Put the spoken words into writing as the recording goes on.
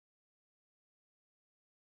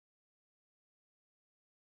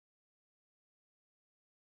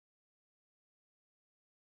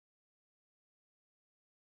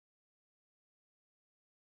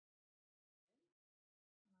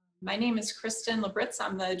My name is Kristen Labritz.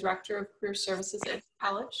 I'm the Director of Career Services at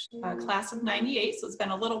college, class of 98. So it's been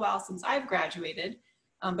a little while since I've graduated,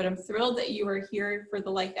 but I'm thrilled that you are here for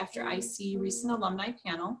the Life After IC Recent Alumni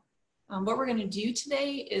panel. What we're going to do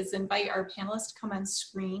today is invite our panelists to come on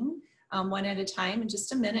screen one at a time in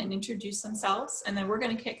just a minute and introduce themselves. And then we're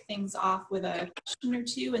going to kick things off with a question or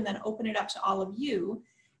two and then open it up to all of you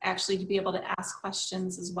actually to be able to ask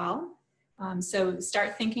questions as well. So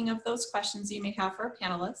start thinking of those questions you may have for our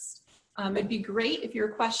panelists. It'd be great if your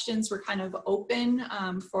questions were kind of open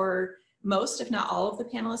for most, if not all of the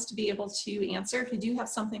panelists to be able to answer. If you do have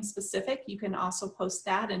something specific, you can also post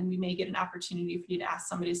that and we may get an opportunity for you to ask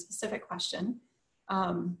somebody a specific question.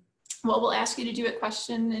 What we'll ask you to do at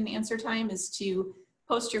question and answer time is to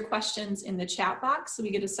post your questions in the chat box so we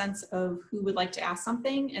get a sense of who would like to ask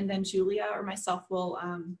something, and then Julia or myself will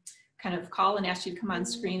kind of call and ask you to come on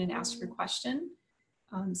screen and ask your question.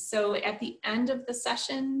 So at the end of the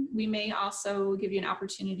session, we may also give you an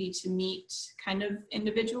opportunity to meet kind of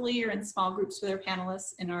individually or in small groups with our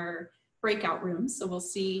panelists in our breakout rooms. So we'll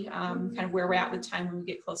see kind of where we're at with time when we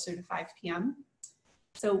get closer to 5 p.m.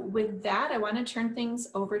 So with that, I want to turn things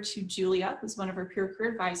over to Julia, who's one of our peer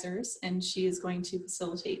career advisors, and she is going to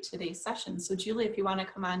facilitate today's session. So Julia, if you want to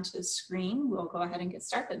come onto the screen, we'll go ahead and get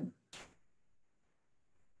started.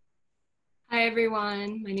 Hi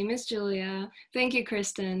everyone, my name is Julia. Thank you,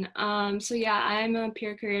 Kristen. So yeah, I'm a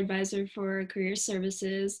peer career advisor for Career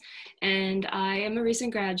Services, and I am a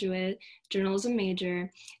recent graduate, journalism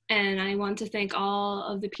major, and I want to thank all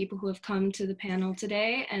of the people who have come to the panel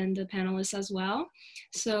today and the panelists as well.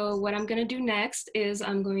 So what I'm gonna do next is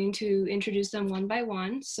I'm going to introduce them one by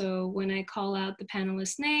one. So when I call out the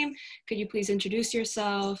panelist name, could you please introduce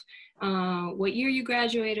yourself, what year you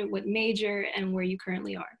graduated, what major, and where you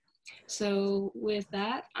currently are. So with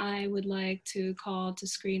that, I would like to call to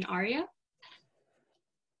screen Aria.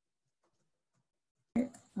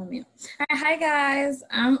 Hi guys,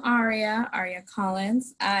 I'm Aria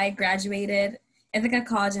Collins. I graduated Ithaca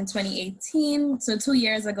College in 2018. So 2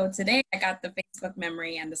 years ago today, I got the Facebook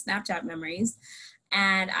memory and the Snapchat memories.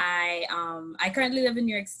 And I currently live in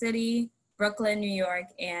New York City, Brooklyn, New York,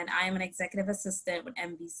 and I am an executive assistant with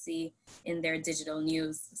NBC in their digital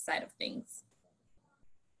news side of things.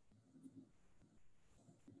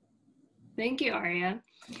 Thank you, Aria.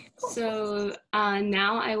 So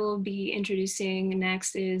now I will be introducing,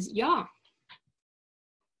 next is Yaw.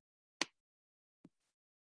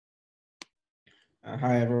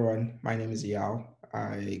 Hi everyone, my name is Yaw.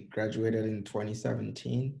 I graduated in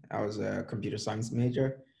 2017. I was a computer science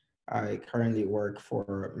major. I currently work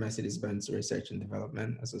for Mercedes-Benz Research and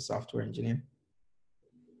Development as a software engineer.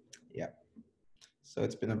 Yeah, so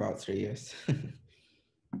it's been about 3 years.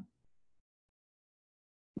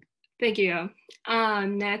 Thank you.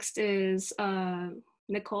 Next is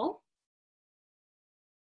Nicole.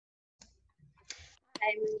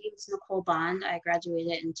 Hi, my name is Nicole Bond. I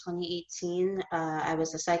graduated in 2018. I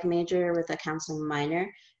was a psych major with a counseling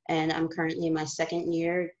minor, and I'm currently in my 2nd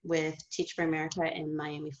year with Teach for America in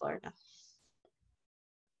Miami, Florida.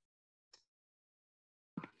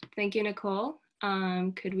 Thank you, Nicole.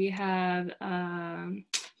 Could we have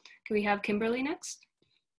Kimberly next?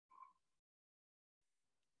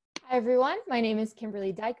 Hi everyone, my name is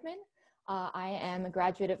Kimberly Dyckman. I am a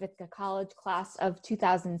graduate of Ithaca College class of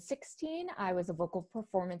 2016. I was a vocal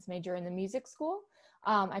performance major in the music school.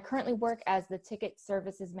 I currently work as the ticket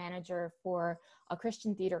services manager for a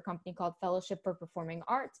Christian theater company called Fellowship for Performing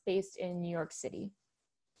Arts based in New York City.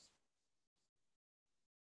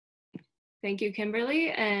 Thank you,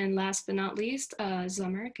 Kimberly. And last but not least,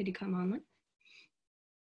 Zamar, could you come on?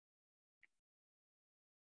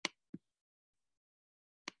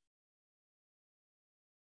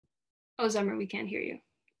 Oh, Zamar, we can't hear you.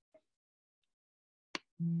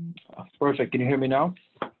 Perfect. Can you hear me now?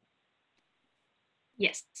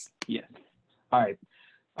 Yes. Yes. All right.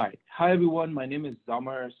 Hi, everyone. My name is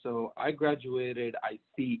Zamar. So I graduated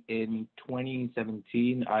IC in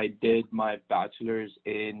 2017. I did my bachelor's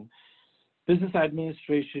in business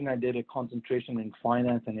administration. I did a concentration in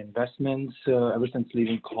finance and investments. Ever since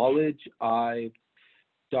leaving college, I've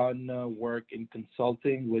done work in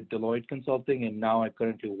consulting with Deloitte Consulting, and now I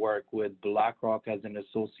currently work with BlackRock as an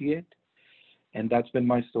associate. And that's been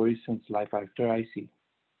my story since Life After IC.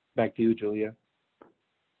 Back to you, Julia.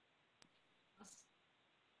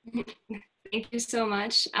 Thank you so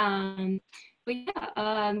much. But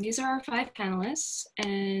yeah, these are our 5 panelists.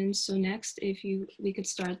 And so next, we could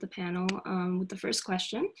start the panel with the first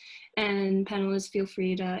question. And panelists, feel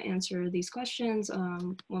free to answer these questions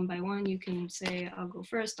one by one. You can say, I'll go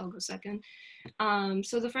first, I'll go second.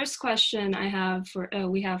 So the first question we have for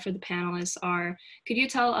the panelists are, could you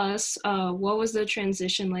tell us what was the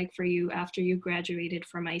transition like for you after you graduated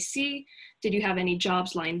from IC? Did you have any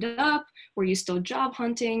jobs lined up? Were you still job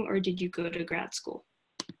hunting, or did you go to grad school?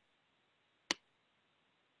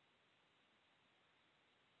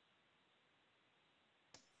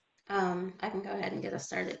 I can go ahead and get us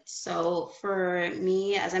started. So for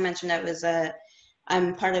me, as I mentioned,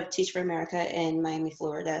 I'm part of Teach for America in Miami,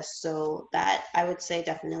 Florida. So that I would say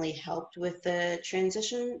definitely helped with the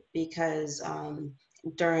transition because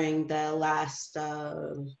during the last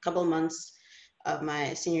couple of months of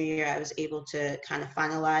my senior year, I was able to kind of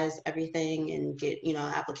finalize everything and get,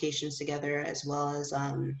 applications together, as well as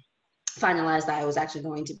finalized that I was actually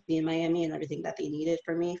going to be in Miami and everything that they needed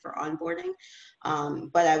for me for onboarding.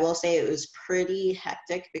 But I will say it was pretty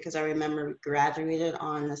hectic because I remember we graduated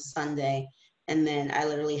on a Sunday, and then I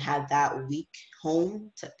literally had that week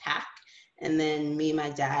home to pack. And then me and my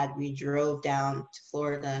dad, we drove down to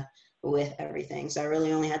Florida with everything. So I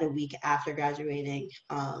really only had a week after graduating.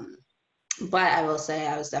 But I will say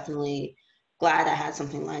I was definitely glad I had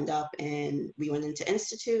something lined up, and we went into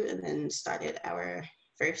Institute and then started our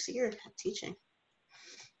first year of teaching.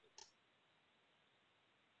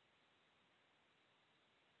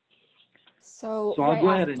 So I'll go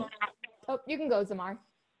ahead and. Oh, you can go, Zamar.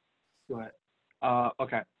 Go ahead.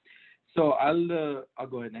 Okay. So I'll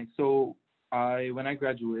go ahead next. So when I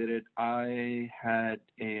graduated, I had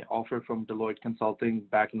an offer from Deloitte Consulting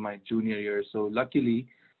back in my junior year. So luckily,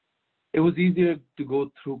 it was easier to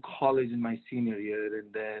go through college in my senior year,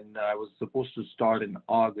 and then I was supposed to start in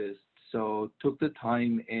August. So took the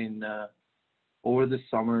time over the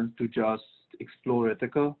summer to just explore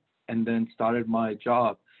Ithaca, and then started my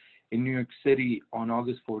job in New York City on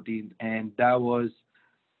August 14th. And that was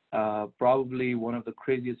probably one of the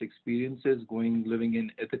craziest experiences, living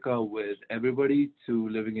in Ithaca with everybody to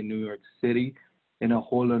living in New York City in a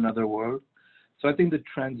whole another world. So I think the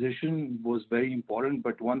transition was very important,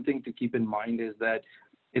 but one thing to keep in mind is that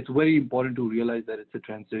it's very important to realize that it's a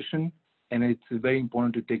transition, and it's very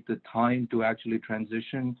important to take the time to actually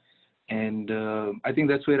transition. And I think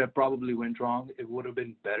that's where I probably went wrong. It would have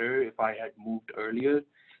been better if I had moved earlier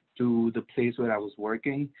to the place where I was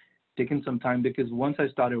working, taken some time, because once I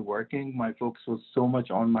started working, my focus was so much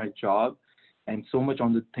on my job and so much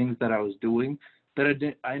on the things that I was doing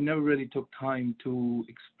that I never really took time to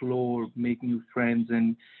explore, make new friends,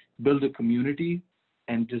 and build a community,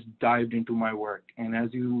 and just dived into my work. And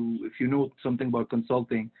if you know something about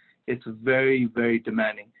consulting, it's very, very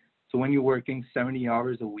demanding. So when you're working 70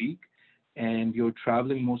 hours a week and you're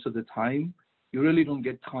traveling most of the time, you really don't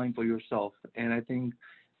get time for yourself. And I think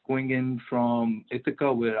going in from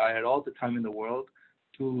Ithaca, where I had all the time in the world,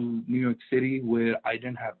 to New York City, where I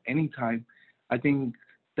didn't have any time, I think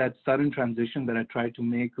that sudden transition that I tried to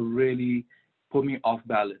make really put me off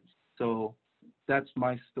balance. So that's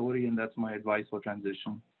my story, and that's my advice for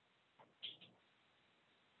transition.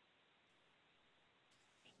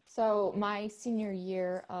 So my senior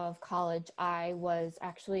year of college, I was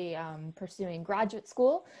actually pursuing graduate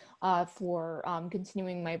school for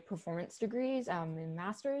continuing my performance degrees and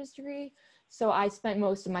master's degree. So I spent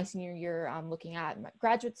most of my senior year looking at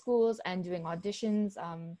graduate schools and doing auditions.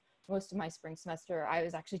 Most of my spring semester, I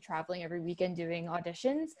was actually traveling every weekend doing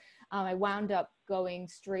auditions. I wound up going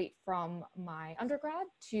straight from my undergrad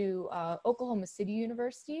to Oklahoma City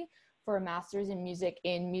University for a master's in music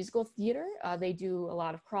in musical theater. They do a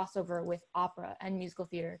lot of crossover with opera and musical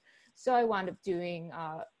theater. So I wound up doing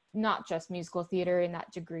not just musical theater in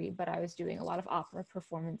that degree, but I was doing a lot of opera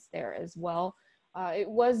performance there as well. It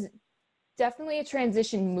was definitely a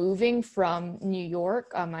transition moving from New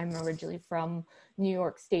York. I'm originally from New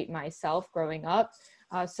York State myself growing up.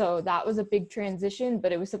 So that was a big transition,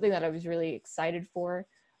 but it was something that I was really excited for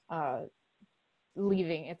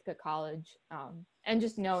leaving Ithaca College. And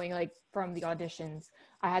just knowing, like, from the auditions,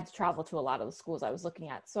 I had to travel to a lot of the schools I was looking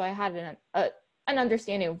at. So I had an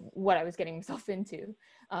understanding of what I was getting myself into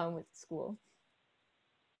with school.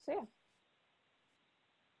 So yeah.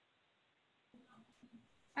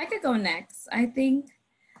 I could go next. I think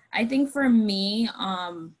for me,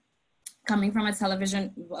 coming from a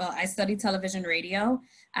television, I studied television radio.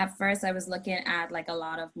 At first, I was looking at like a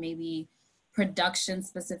lot of maybe production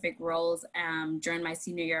specific roles during my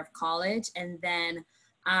senior year of college. And then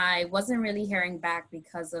I wasn't really hearing back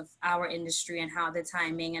because of our industry and how the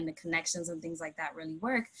timing and the connections and things like that really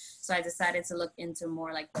work. So I decided to look into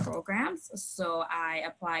more like programs. So I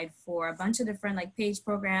applied for a bunch of different like page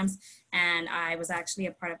programs, and I was actually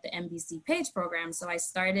a part of the MBC page program. So I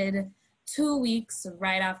started 2 weeks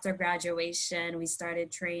right after graduation. We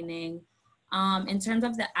started training. In terms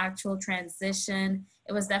of the actual transition,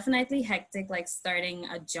 it was definitely hectic, like starting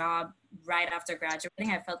a job right after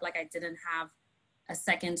graduating. I felt like I didn't have a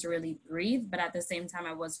second to really breathe, but at the same time,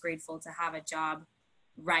 I was grateful to have a job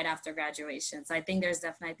right after graduation. So I think there's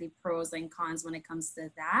definitely pros and cons when it comes to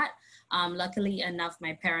that. Luckily enough,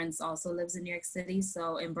 my parents also lives in New York City,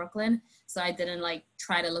 so in Brooklyn. So I didn't like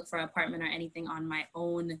try to look for an apartment or anything on my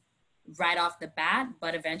own right off the bat,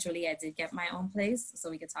 but eventually I did get my own place. So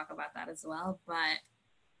we could talk about that as well. But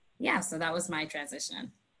yeah, so that was my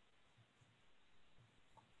transition.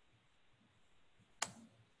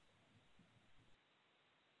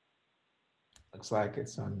 Looks like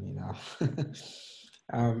it's on me now.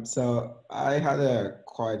 So I had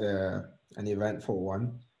an eventful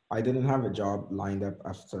one. I didn't have a job lined up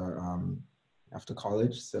after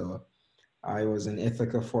college, so I was in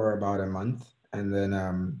Ithaca for about a month, and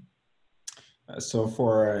then so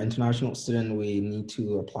for an international student, we need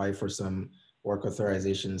to apply for some work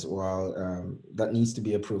authorizations. While that needs to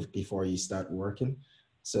be approved before you start working.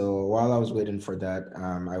 So while I was waiting for that,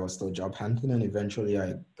 I was still job hunting, and eventually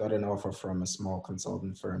I got an offer from a small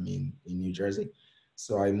consultant firm in New Jersey.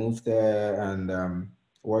 So I moved there and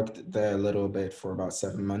worked there a little bit for about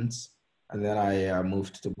 7 months. And then I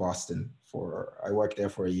moved to Boston I worked there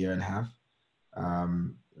for a year and a half.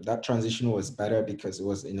 That transition was better because it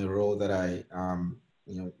was in a role that I,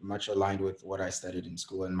 much aligned with what I studied in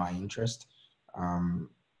school and my interest. Um,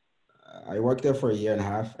 I worked there for a year and a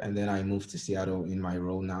half, and then I moved to Seattle in my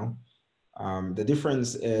role now. The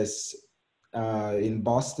difference is in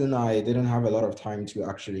Boston, I didn't have a lot of time to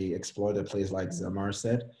actually explore the place like Zamar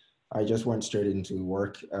said. I just went straight into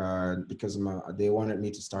work because they wanted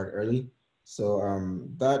me to start early. So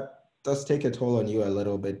that does take a toll on you a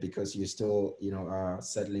little bit because you're still,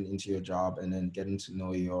 settling into your job and then getting to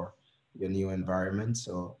know your new environment.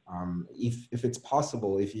 So if it's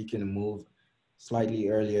possible, if you can move slightly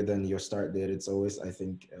earlier than your start date, it's always, I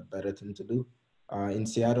think, a better thing to do. In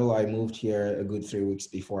Seattle, I moved here a good 3 weeks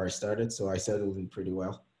before I started, so I settled in pretty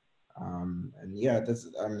well. And yeah,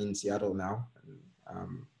 I'm in Seattle now. And,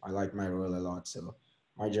 I like my role a lot. So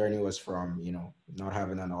my journey was from, not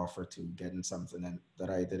having an offer to getting something that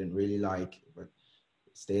I didn't really like, but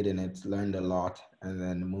stayed in it, learned a lot, and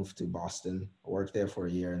then moved to Boston, worked there for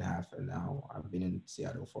a year and a half, and now I've been in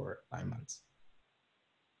Seattle for 9 months.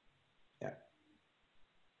 Yeah.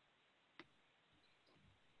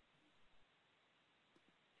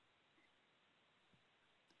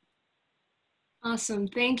 Awesome,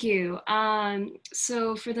 thank you.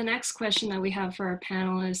 So for the next question that we have for our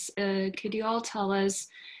panelists, could you all tell us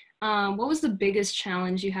what was the biggest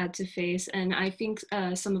challenge you had to face? And I think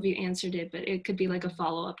some of you answered it, but it could be like a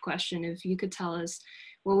follow-up question. If you could tell us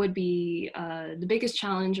what would be the biggest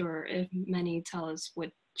challenge, or if many, tell us what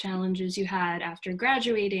challenges you had after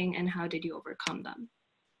graduating and how did you overcome them?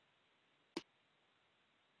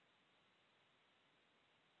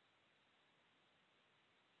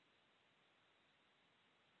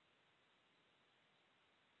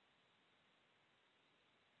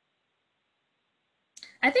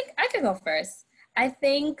 I think I could go first. I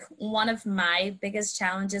think one of my biggest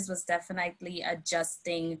challenges was definitely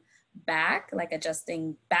adjusting back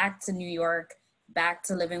to New York, back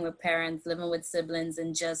to living with parents, living with siblings,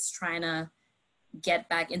 and just trying to get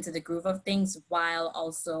back into the groove of things while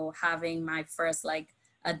also having my first like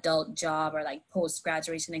adult job or like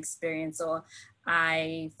post-graduation experience. So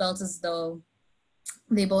I felt as though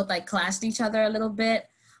they both like clashed each other a little bit.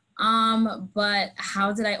 But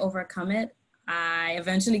how did I overcome it? I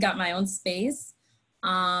eventually got my own space.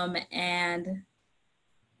 And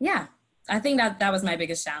yeah, I think that was my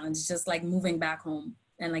biggest challenge, just like moving back home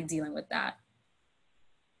and like dealing with that.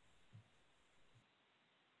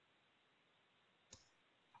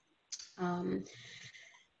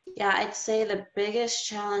 Yeah, I'd say the biggest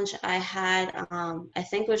challenge I had, I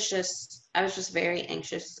think I was just very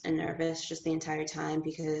anxious and nervous just the entire time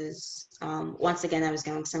because once again, I was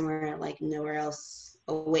going somewhere like nowhere else,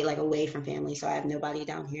 away from family. So I have nobody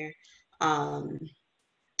down here,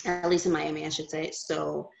 at least in Miami, I should say.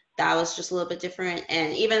 So that was just a little bit different.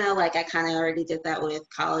 And even though like I kind of already did that with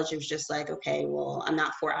college, it was just like, okay, well, I'm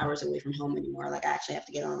not 4 hours away from home anymore. Like I actually have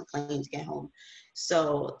to get on the plane to get home.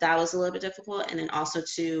 So that was a little bit difficult. And then also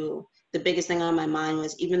too, the biggest thing on my mind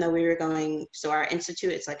was even though we were going, so our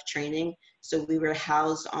institute, it's like training. So we were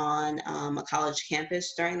housed on a college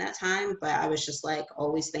campus during that time, but I was just like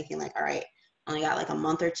always thinking like, all right, I only got like a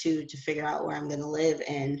month or two to figure out where I'm gonna live.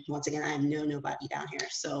 And once again, I know nobody down here.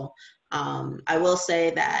 So I will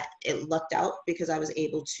say that it lucked out because I was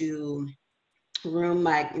able to room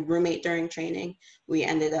my roommate during training. We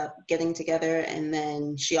ended up getting together, and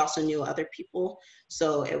then she also knew other people,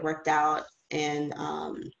 so it worked out. And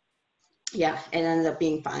yeah, it ended up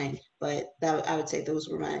being fine. But that, I would say those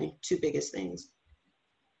were my two biggest things.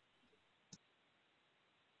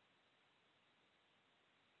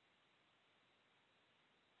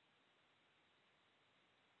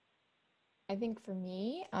 I think for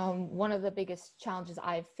me, one of the biggest challenges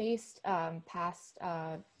I've faced past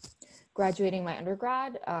graduating my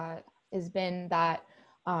undergrad has been that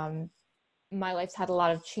my life's had a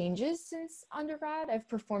lot of changes since undergrad. I've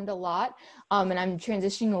performed a lot, and I'm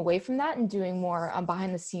transitioning away from that and doing more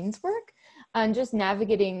behind the scenes work and just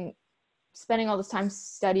navigating, spending all this time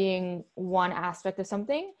studying one aspect of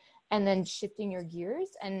something and then shifting your gears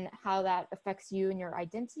and how that affects you and your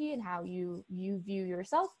identity and how you view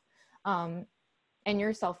yourself and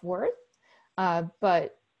your self-worth,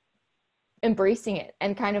 but embracing it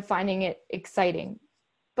and kind of finding it exciting,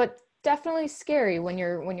 but definitely scary when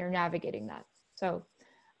you're navigating that. So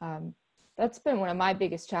that's been one of my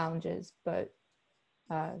biggest challenges, but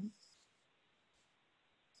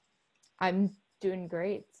I'm doing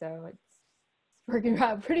great, so it's working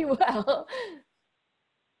out pretty well.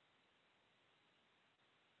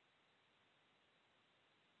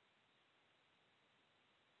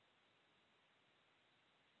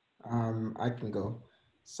 I can go.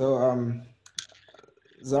 So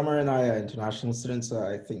Zamar and I are international students, so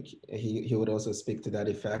I think he would also speak to that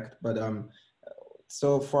effect. But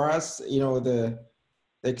so for us, you know, the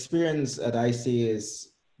experience at IC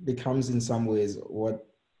is becomes in some ways what,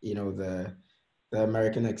 you know, the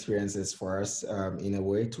American experience is for us, in a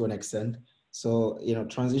way, to an extent. So, you know,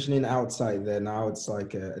 transitioning outside there, now it's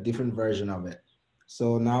like a different version of it.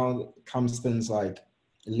 So now comes things like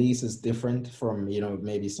lease is different from, you know,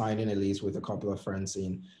 maybe signing a lease with a couple of friends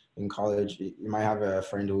in college. You might have a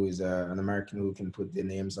friend who is an American who can put their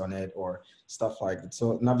names on it or stuff like that.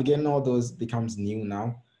 So navigating all those becomes new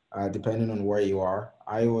now, depending on where you are.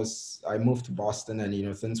 I moved to Boston, and, you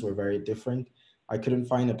know, things were very different. I couldn't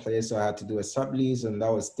find a place, so I had to do a sublease, and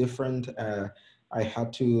that was different. I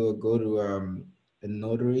had to go to a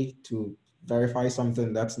notary to verify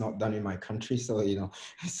something that's not done in my country. So, you know,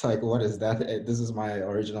 it's like, what is that? This is my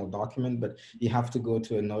original document, but you have to go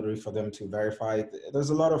to a notary for them to verify. There's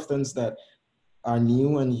a lot of things that are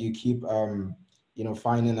new, and you keep, you know,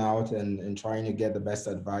 finding out and trying to get the best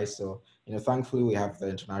advice. So, you know, thankfully we have the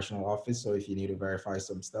international office. So if you need to verify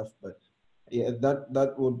some stuff, but yeah,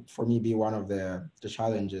 that would for me be one of the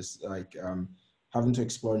challenges, like having to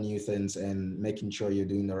explore new things and making sure you're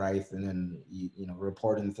doing the right thing, and you know,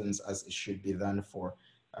 reporting things as it should be done for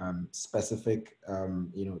specific,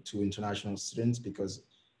 you know, to international students, because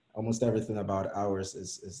almost everything about ours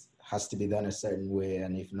is has to be done a certain way,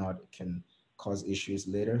 and if not, it can cause issues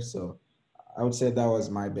later. So I would say that was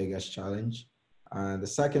my biggest challenge. The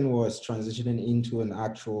second was transitioning into an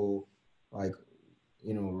actual, like,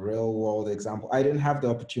 you know, real world example. I didn't have the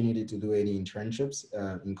opportunity to do any internships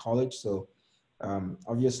in college. So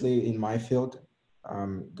obviously in my field,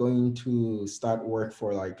 going to start work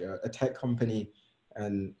for like a tech company,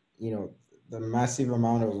 and, you know, the massive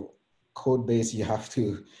amount of code base you have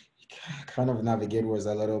to kind of navigate was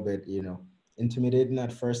a little bit, you know, intimidating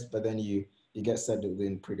at first, but then you get settled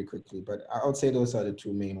in pretty quickly. But I would say those are the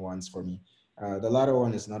two main ones for me. The latter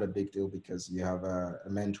one is not a big deal because you have a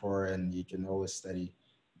mentor and you can always study.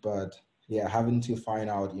 But yeah, having to find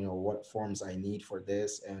out, you know, what forms I need for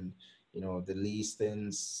this, and, you know, the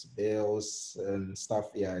listings, bills and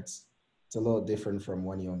stuff. Yeah, it's a little different from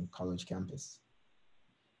when you're on college campus.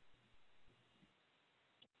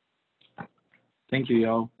 Thank you,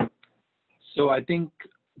 Yaw. So I think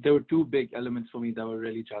there were two big elements for me that were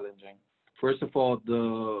really challenging. First of all,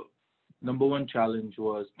 the number one challenge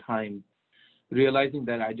was time, realizing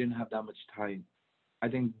that I didn't have that much time. I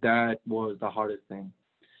think that was the hardest thing.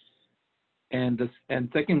 And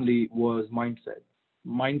secondly was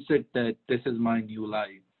mindset that this is my new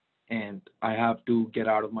life and I have to get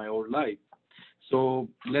out of my old life. So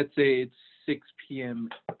let's say it's 6 p.m.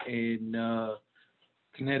 in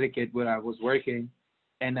Connecticut where I was working,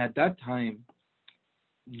 and at that time,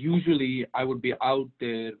 usually I would be out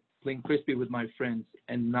there playing frisbee with my friends,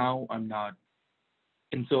 and now I'm not.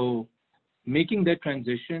 And so making that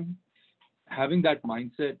transition, having that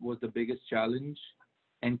mindset was the biggest challenge,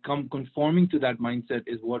 and conforming to that mindset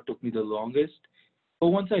is what took me the longest. But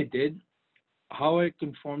once I did, how I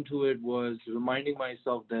conformed to it was reminding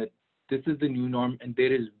myself that this is the new norm and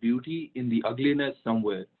there is beauty in the ugliness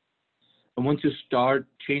somewhere. And once you start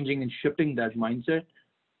changing and shifting that mindset,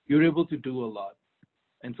 you're able to do a lot.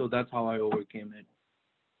 And so that's how I overcame it.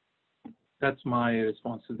 That's my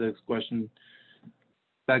response to this question.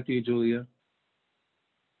 Back to you, Julia.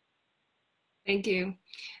 Thank you.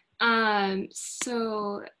 I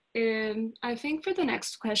think for the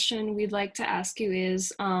next question we'd like to ask you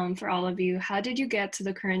is, for all of you, how did you get to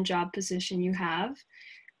the current job position you have?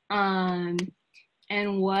 And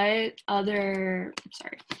what other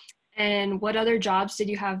jobs did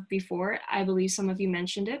you have before? I believe some of you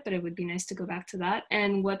mentioned it, but it would be nice to go back to that.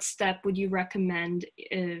 And what step would you recommend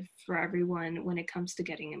for everyone when it comes to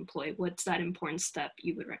getting employed? What's that important step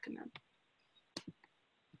you would recommend?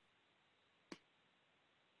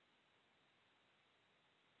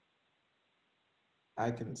 I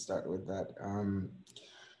can start with that.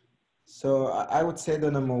 So I would say the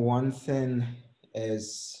number one thing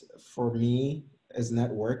is, for me, is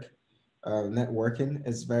networking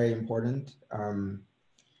is very important.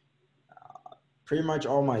 Pretty much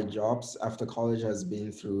all my jobs after college has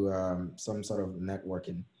been through some sort of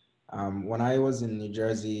networking. When I was in New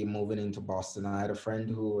Jersey, moving into Boston, I had a friend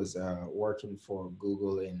who was working for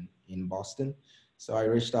Google in Boston. So I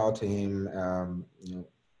reached out to him,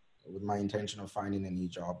 with my intention of finding a new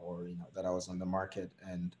job, or that I was on the market,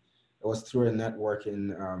 and it was through a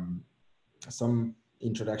networking, some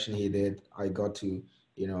introduction he did. I got to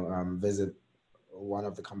visit one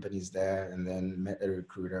of the companies there, and then met a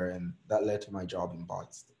recruiter, and that led to my job in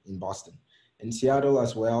Boston. In Seattle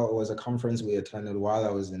as well, it was a conference we attended while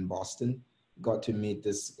I was in Boston. Got to meet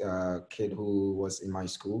this kid who was in my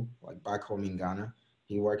school, like back home in Ghana.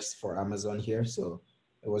 He works for Amazon here, so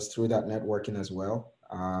it was through that networking as well.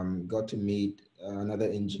 Got to meet another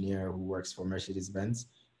engineer who works for Mercedes-Benz.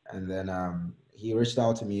 And then he reached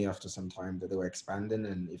out to me after some time that they were expanding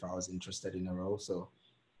and if I was interested in a role. So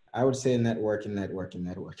I would say networking.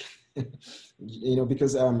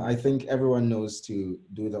 Because I think everyone knows to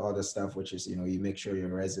do the other stuff, which is, you make sure your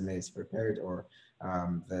resume is prepared, or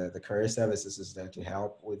the career services is there to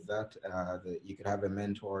help with that. You could have a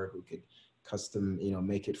mentor who could custom,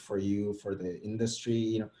 make it for you, for the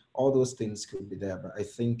industry, all those things could be there. But I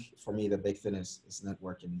think for me, the big thing is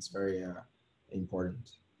networking. It's very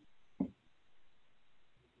important.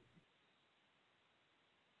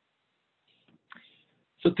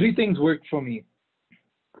 So 3 things worked for me.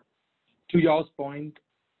 To Yaw's point,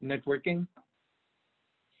 networking.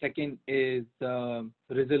 Second is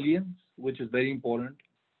resilience, which is very important.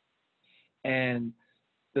 And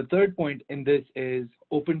the third point in this is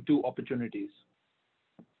open to opportunities.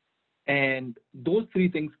 And those 3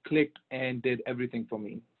 things clicked and did everything for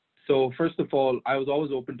me. So first of all, I was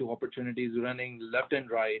always open to opportunities, running left and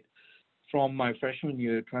right from my freshman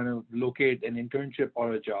year, trying to locate an internship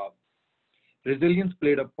or a job. Resilience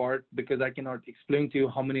played a part because I cannot explain to you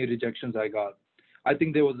how many rejections I got. I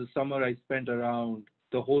think there was a summer I spent around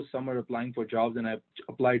the whole summer applying for jobs, and I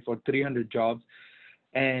applied for 300 jobs.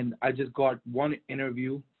 And I just got one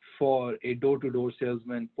interview for a door-to-door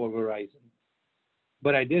salesman for Verizon.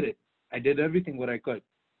 But I did it. I did everything what I could,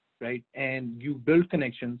 right? And you build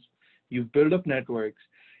connections, you build up networks,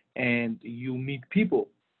 and you meet people.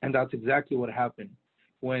 And that's exactly what happened.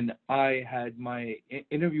 When I had my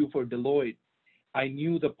interview for Deloitte, I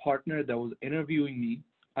knew the partner that was interviewing me.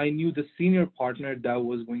 I knew the senior partner that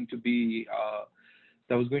was going to be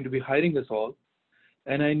hiring us all.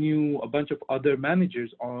 And I knew a bunch of other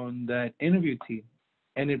managers on that interview team.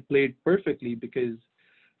 And it played perfectly because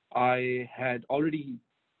I had already,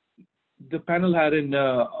 the panel had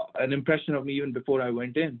an impression of me even before I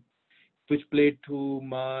went in, which played to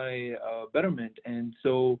my betterment. And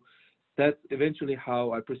so that's eventually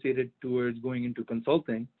how I proceeded towards going into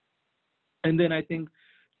consulting. And then I think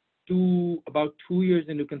about 2 years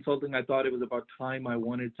into consulting, I thought it was about time I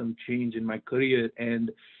wanted some change in my career. And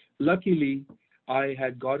luckily, I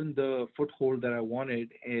had gotten the foothold that I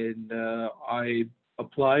wanted, and I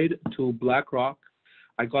applied to BlackRock.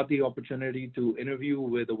 I got the opportunity to interview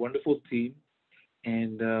with a wonderful team,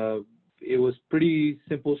 and it was pretty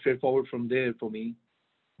simple, straightforward from there for me.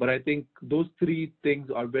 But I think those 3 things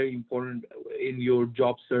are very important in your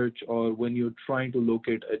job search or when you're trying to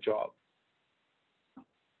locate a job.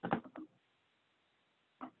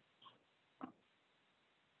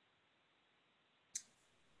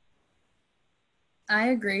 I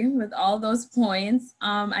agree with all those points.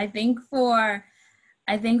 I think for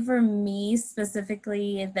me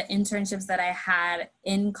specifically, the internships that I had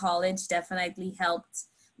in college definitely helped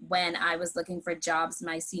when I was looking for jobs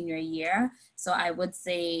my senior year. So I would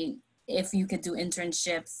say if you could do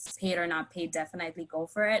internships, paid or not paid, definitely go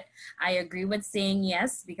for it. I agree with saying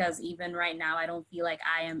yes, because even right now, I don't feel like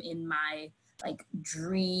I am in my like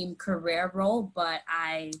dream career role, but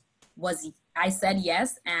I said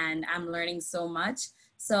yes, and I'm learning so much.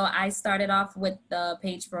 So I started off with the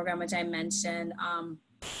PAGE program, which I mentioned.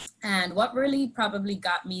 And what really probably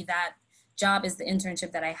got me that job is the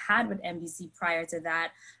internship that I had with MBC. Prior to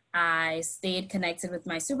that, I stayed connected with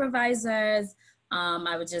my supervisors.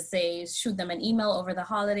 I would just say, shoot them an email over the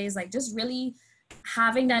holidays, like just really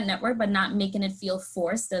having that network, but not making it feel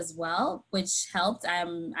forced as well, which helped.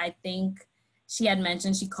 I think she had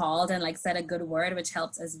mentioned she called and like said a good word, which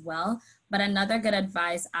helped as well. But another good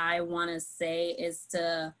advice I want to say is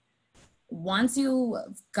to, once you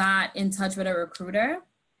got in touch with a recruiter,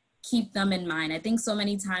 keep them in mind. I think so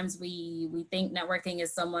many times we think networking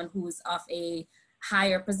is someone who's of a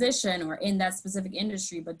higher position or in that specific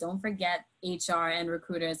industry, but don't forget HR and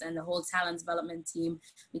recruiters and the whole talent development team,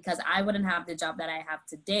 because I wouldn't have the job that I have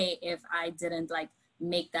today if I didn't like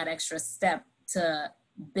make that extra step to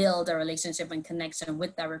build a relationship and connection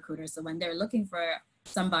with that recruiter. So when they're looking for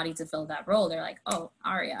somebody to fill that role, they're like, oh,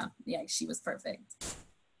 Aria, yeah, she was perfect.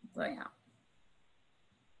 So yeah.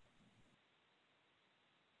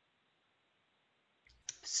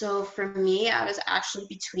 So for me, I was actually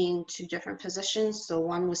between two different positions. So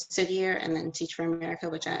one was City Year and then Teach for America,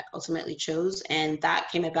 which I ultimately chose. And that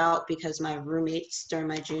came about because my roommates during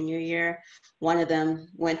my junior year, one of them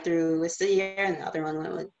went through with City Year and the other one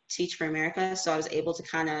went with Teach for America. So I was able to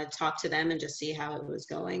kind of talk to them and just see how it was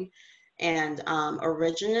going. And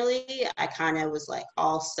originally, I kind of was like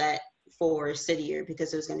all set for City Year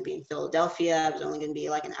because it was going to be in Philadelphia. I was only going to be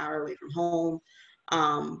like an hour away from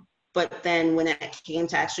home. But then when it came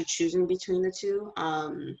to actually choosing between the two,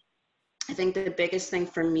 I think the biggest thing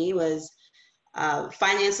for me was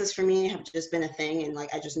finances for me have just been a thing. And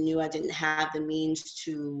like, I just knew I didn't have the means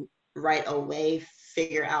to right away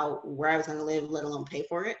figure out where I was going to live, let alone pay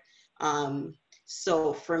for it.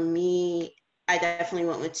 So for me, I definitely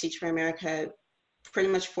went with Teach for America pretty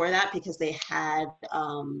much for that, because they had,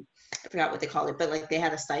 I forgot what they called it, but like they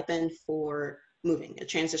had a stipend for moving, a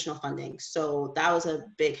transitional funding. So that was a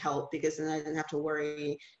big help, because then I didn't have to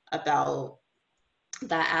worry about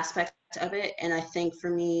that aspect of it. And I think for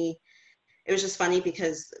me, it was just funny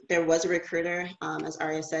because there was a recruiter, as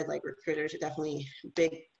Aria said, like recruiters are definitely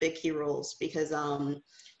big key roles, because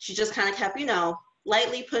she just kind of kept,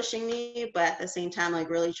 lightly pushing me, but at the same time, like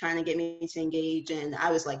really trying to get me to engage. And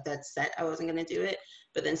I was like, that's set, I wasn't going to do it.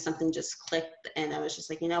 But then something just clicked and I was just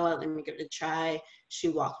like, you know what, let me give it a try. She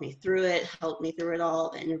walked me through it, helped me through it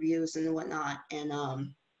all, the interviews and whatnot. And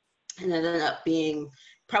it ended up being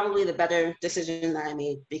probably the better decision that I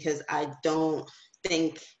made, because I don't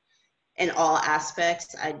think in all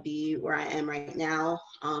aspects I'd be where I am right now,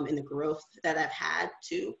 in the growth that I've had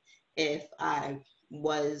to, if I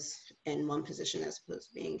was in one position as opposed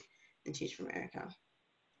to being in Teach for America.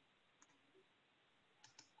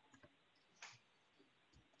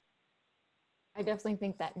 I definitely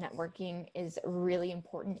think that networking is really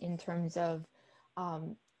important in terms of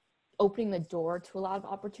opening the door to a lot of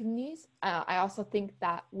opportunities. I also think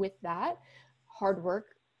that with that, hard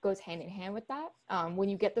work goes hand in hand with that. When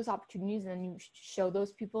you get those opportunities and you show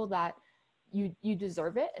those people that you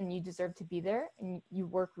deserve it and you deserve to be there and you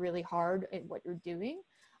work really hard at what you're doing,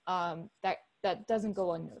 that doesn't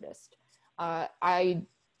go unnoticed. I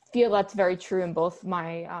feel that's very true in both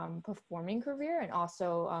my performing career and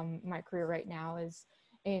also my career right now is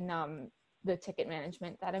in the ticket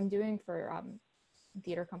management that I'm doing for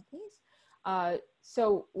theater companies.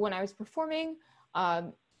 So when I was performing,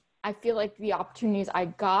 I feel like the opportunities I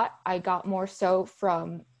got more so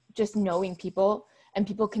from just knowing people and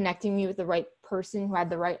people connecting me with the right person who had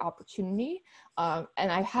the right opportunity. And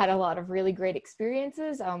I've had a lot of really great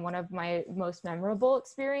experiences. One of my most memorable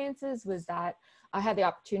experiences was that I had the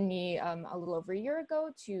opportunity a little over a year ago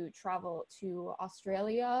to travel to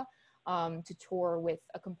Australia to tour with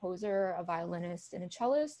a composer, a violinist, and a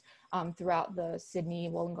cellist throughout the Sydney,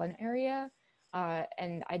 Wollongong area.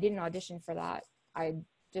 And I didn't audition for that. I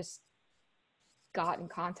just got in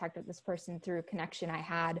contact with this person through a connection I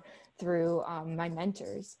had through my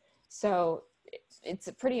mentors. So it's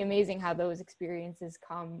pretty amazing how those experiences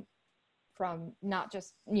come from not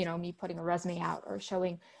just, me putting a resume out or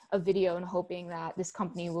showing a video and hoping that this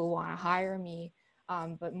company will want to hire me,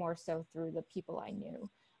 but more so through the people I knew.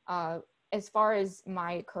 As far as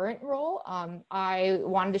my current role, I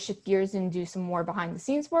wanted to shift gears and do some more behind the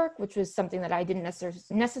scenes work, which was something that I didn't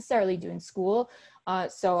necessarily do in school.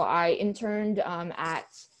 So I interned at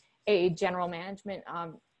a general management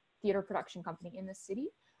theater production company in the city.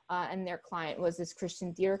 and their client was this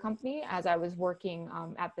Christian theater company. As I was working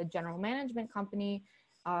at the general management company,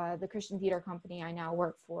 the Christian theater company I now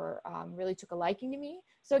work for really took a liking to me.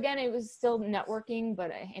 So again, it was still networking,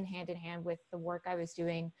 but in hand with the work I was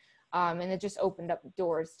doing. And it just opened up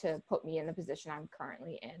doors to put me in the position I'm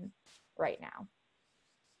currently in right now.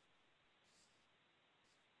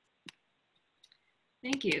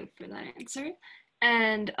 Thank you for that answer.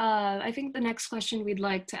 And I think the next question we'd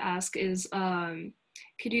like to ask is,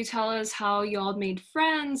 could you tell us how y'all made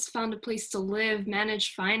friends, found a place to live,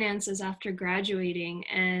 managed finances after graduating?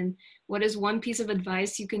 And what is one piece of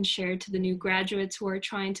advice you can share to the new graduates who are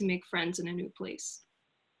trying to make friends in a new place?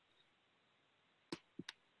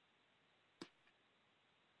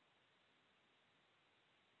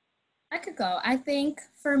 I could go. I think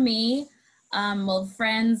for me, well,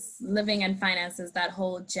 friends, living, and finances, that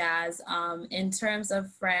whole jazz. In terms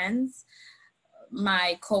of friends,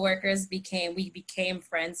 my coworkers we became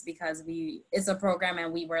friends because it's a program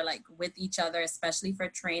and we were like with each other, especially for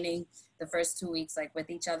training the first 2 weeks, like with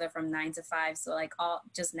each other from 9 to 5. So like all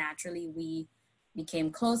just naturally we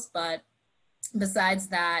became close. But besides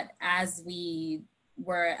that, as we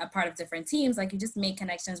were a part of different teams, like you just make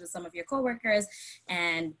connections with some of your coworkers,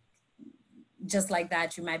 and just like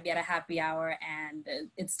that, you might be at a happy hour and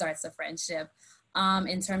it starts a friendship.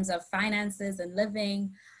 In terms of finances and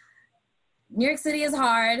living, New York City is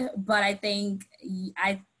hard, but I think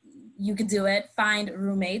you could do it. Find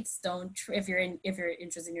roommates. If you're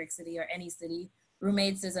interested in New York City or any city,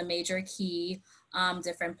 roommates is a major key.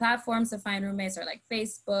 Different platforms to find roommates are like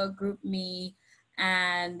Facebook, GroupMe,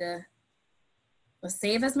 and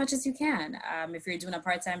save as much as you can. If you're doing a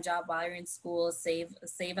part-time job while you're in school, save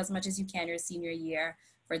as much as you can your senior year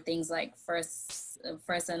for things like first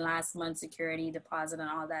and last month security deposit and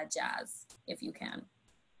all that jazz, if you can.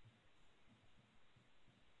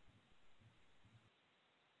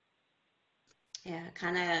 Yeah,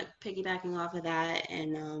 kind of piggybacking off of that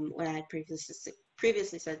and what I had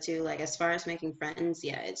previously said too, like as far as making friends,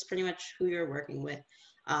 yeah, it's pretty much who you're working with.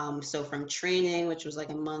 So from training, which was like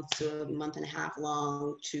a month to a month and a half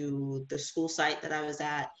long, to the school site that I was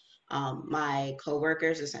at, my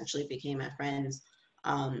coworkers essentially became my friends.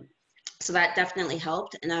 So that definitely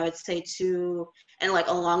helped. And I would say too, and like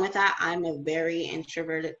along with that, I'm a very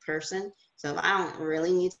introverted person. So if I don't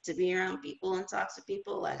really need to be around people and talk to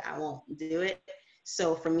people, like I won't do it.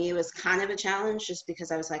 So for me, it was kind of a challenge just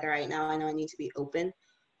because I was like, all right, now I know I need to be open.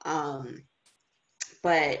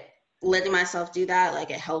 But letting myself do that,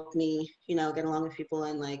 like it helped me, get along with people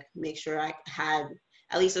and like make sure I had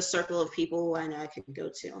at least a circle of people who I know I could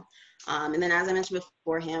go to. And then as I mentioned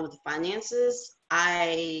beforehand with the finances,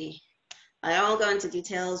 I won't go into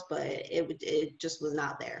details, but it just was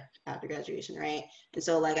not there after graduation, right? And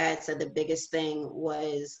so like I had said, the biggest thing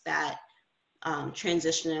was that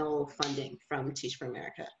transitional funding from Teach for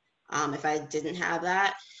America. If I didn't have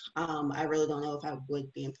that, I really don't know if I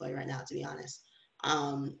would be employed right now, to be honest.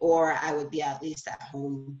 Or I would be at least at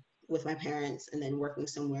home with my parents and then working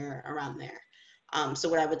somewhere around there. So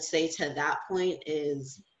what I would say to that point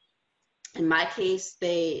is, in my case,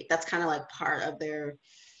 that's kind of like part of their,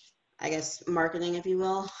 I guess, marketing, if you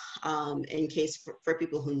will, in case for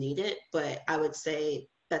people who need it. But I would say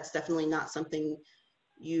that's definitely not something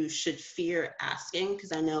you should fear asking,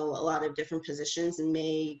 because I know a lot of different positions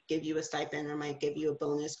may give you a stipend or might give you a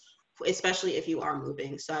bonus, especially if you are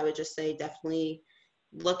moving. So I would just say definitely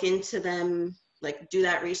look into them, like do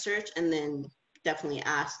that research, and then definitely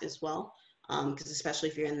ask as well, because especially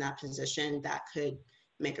if you're in that position, that could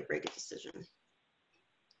make or break a decision.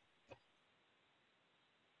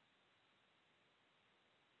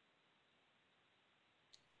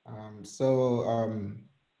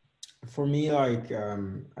 For me, like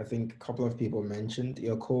I think a couple of people mentioned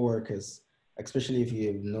your coworkers, especially if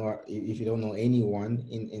you don't know anyone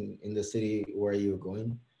in the city where you're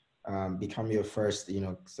going, become your first,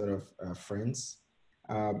 sort of friends.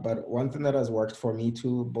 But one thing that has worked for me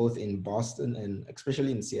too, both in Boston and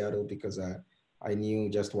especially in Seattle, because I knew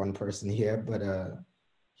just one person here, but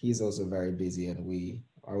he's also very busy, and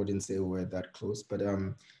I wouldn't say we're that close, but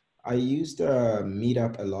I used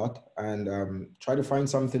Meetup a lot, and try to find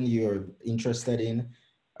something you're interested in,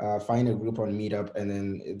 find a group on Meetup, and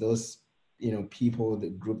then those people, the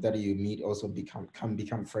group that you meet also can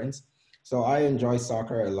become friends. So I enjoy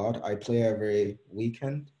soccer a lot. I play every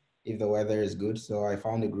weekend if the weather is good. So I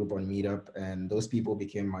found a group on Meetup, and those people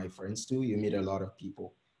became my friends too. You meet a lot of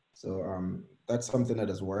people. So that's something that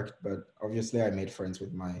has worked, but obviously I made friends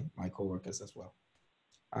with my coworkers as well.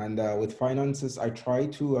 And with finances, I try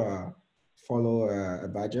to follow a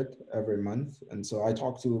budget every month. And so I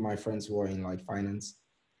talk to my friends who are in like finance,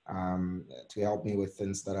 to help me with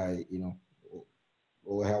things that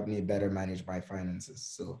will help me better manage my finances.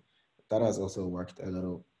 So that has also worked a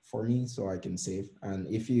little for me, so I can save. And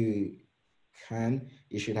if you can,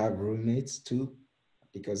 you should have roommates too,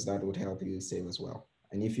 because that would help you save as well.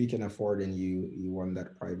 And if you can afford and you want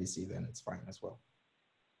that privacy, then it's fine as well.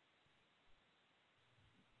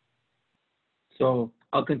 So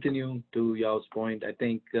I'll continue to Yao's point. I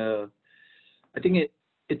think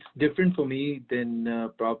it's different for me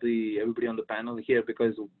than probably everybody on the panel here,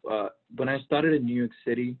 because when I started in New York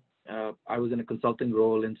City, I was in a consulting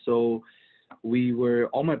role, and so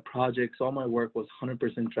all my projects, all my work was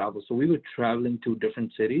 100% travel. So we were traveling to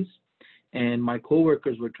different cities, and my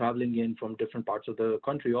coworkers were traveling in from different parts of the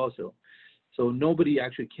country also. So nobody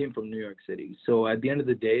actually came from New York City. So at the end of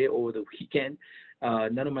the day, over the weekend,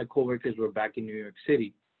 none of my coworkers were back in New York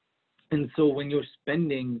City. And so when you're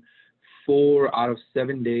spending 4 out of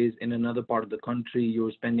 7 days in another part of the country,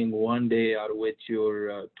 you're spending 1 day out of which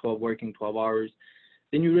you're working 12 hours,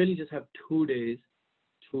 then you really just have 2 days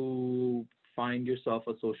to find yourself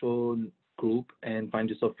a social group and find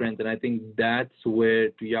yourself friends. And I think that's where,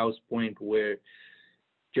 to Yao's point, where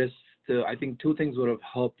just I think 2 things would have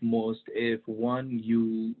helped most. If one,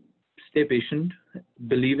 you stay patient,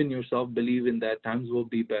 believe in yourself, believe in that times will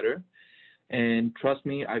be better. And trust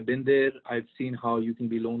me, I've been there. I've seen how you can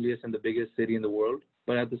be loneliest in the biggest city in the world.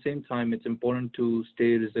 But at the same time, it's important to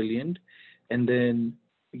stay resilient, and then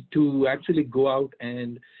to actually go out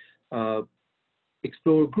and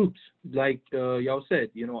explore groups. Like Yao said,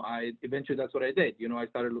 eventually that's what I did. I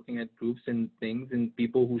started looking at groups and things and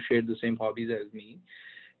people who shared the same hobbies as me.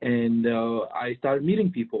 And I started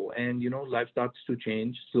meeting people, and life starts to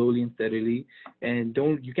change slowly and steadily. And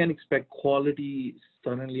you can't expect quality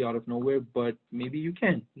suddenly out of nowhere, but maybe you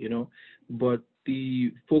can, But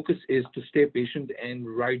the focus is to stay patient and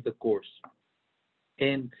ride the course.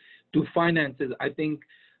 And to finances, I think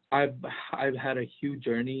I've had a huge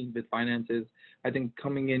journey with finances. I think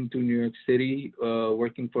coming into New York City,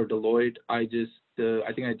 working for Deloitte, I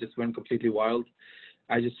think I just went completely wild.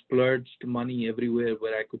 I just splurged money everywhere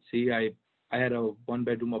where I could see. I had a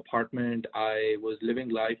 1-bedroom apartment. I was living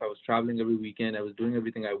life. I was traveling every weekend. I was doing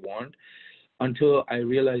everything I want, until I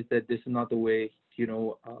realized that this is not the way,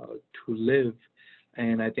 to live.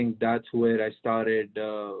 And I think that's where I started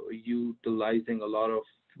utilizing a lot of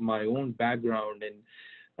my own background,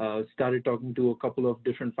 and started talking to a couple of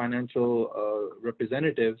different financial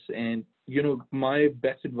representatives. And, my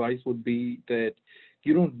best advice would be that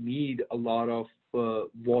you don't need a lot of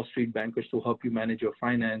Wall Street bankers to help you manage your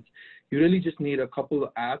finance. You really just need a couple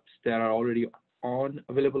of apps that are already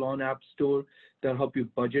available on App Store that help you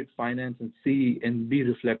budget, finance, and see and be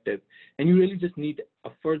reflective. And you really just need a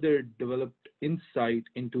further developed insight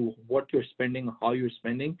into what you're spending, how you're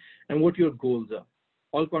spending, and what your goals are.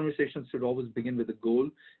 All conversations should always begin with a goal.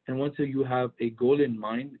 And once you have a goal in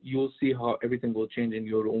mind, you'll see how everything will change in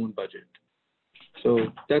your own budget.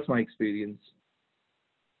 So that's my experience.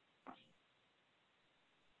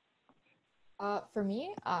 For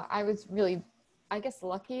me, I was really, I guess,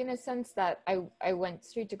 lucky in a sense that I went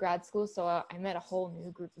straight to grad school. So I met a whole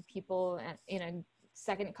new group of people in a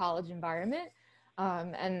second college environment.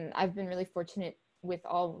 And I've been really fortunate with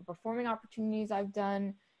all the performing opportunities I've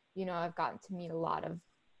done. I've gotten to meet a lot of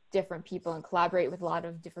different people and collaborate with a lot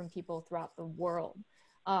of different people throughout the world.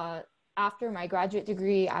 After my graduate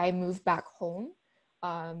degree, I moved back home.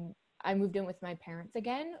 I moved in with my parents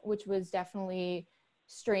again, which was definitely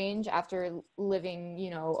strange after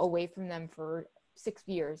living, away from them for 6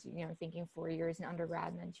 years, thinking 4 years in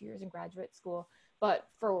undergrad and then 2 years in graduate school. But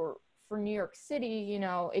for New York City,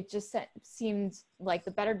 it just seemed like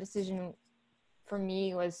the better decision for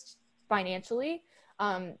me was financially,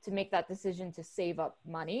 to make that decision to save up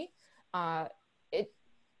money.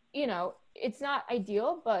 It's not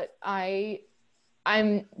ideal, but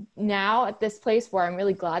I'm now at this place where I'm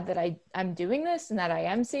really glad that I'm doing this and that I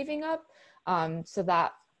am saving up, so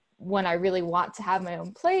that when I really want to have my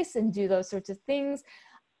own place and do those sorts of things,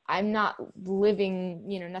 I'm not living,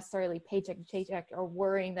 necessarily paycheck to paycheck or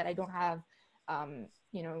worrying that I don't have,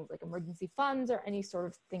 like emergency funds or any sort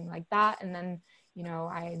of thing like that. And then,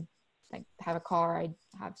 I have a car, I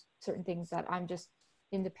have certain things that I'm just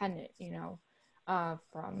independent,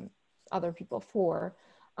 from other people for.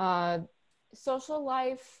 Social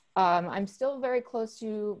life, I'm still very close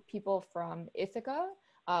to people from Ithaca.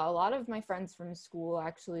 A lot of my friends from school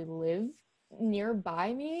actually live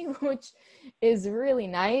nearby me, which is really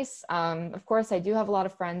nice. Of course, I do have a lot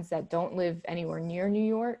of friends that don't live anywhere near New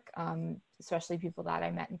York, especially people that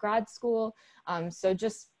I met in grad school. So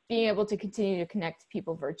just being able to continue to connect to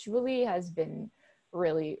people virtually has been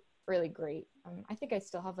really, really great. I think I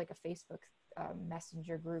still have like a Facebook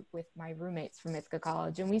messenger group with my roommates from Ithaca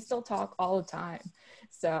College, and we still talk all the time.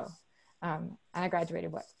 So I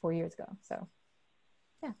graduated, 4 years ago. So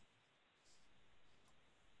yeah.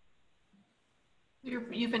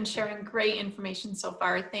 You've been sharing great information so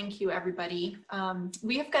far. Thank you, everybody.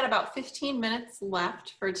 We have got about 15 minutes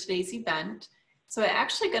left for today's event. So I'm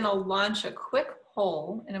actually going to launch a quick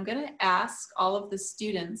poll, and I'm going to ask all of the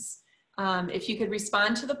students if you could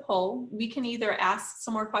respond to the poll. We can either ask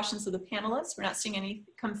some more questions of the panelists. We're not seeing any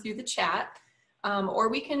come through the chat. Or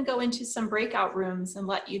we can go into some breakout rooms and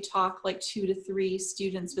let you talk like 2 to 3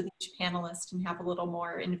 students with each panelist and have a little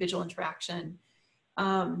more individual interaction.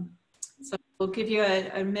 So we'll give you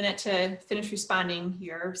a minute to finish responding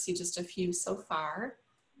here. See just a few so far.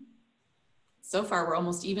 So far, we're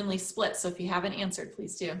almost evenly split. So if you haven't answered,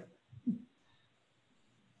 please do.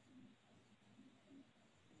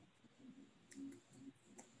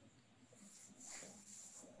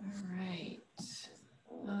 All right.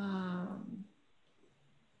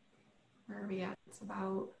 Where are we at? It's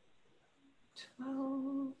about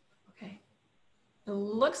 12. Okay. It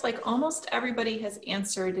looks like almost everybody has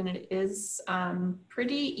answered, and it is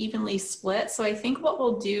pretty evenly split. So I think what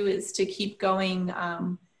we'll do is to keep going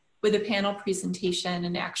with a panel presentation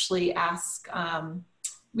and actually ask,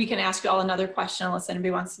 we can ask you all another question unless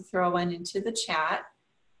anybody wants to throw one into the chat.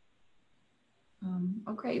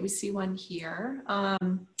 Oh, great, we see one here.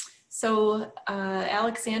 So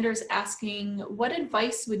Alexander's asking, what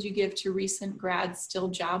advice would you give to recent grads still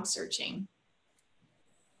job searching?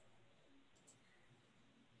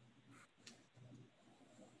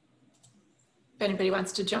 If anybody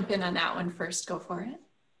wants to jump in on that one first, go for it.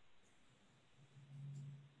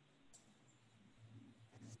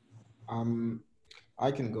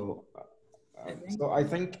 I can go. So I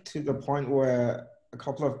think to the point where a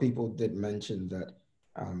couple of people did mention that,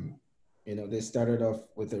 you know, they started off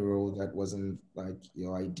with a role that wasn't like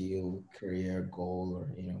your ideal career goal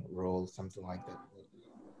or, you know, role, something like that.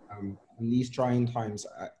 In these trying times,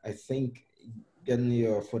 I think getting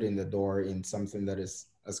your foot in the door in something that is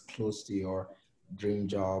as close to your dream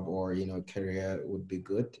job or, you know, career would be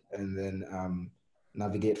good, and then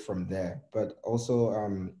navigate from there. But also,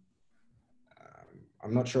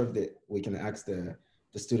 I'm not sure if we can ask the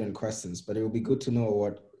student questions, but it would be good to know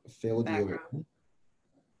what field you're in.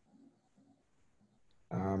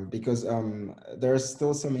 Because there are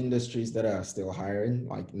still some industries that are still hiring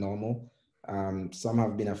like normal. Some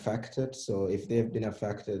have been affected. So if they've been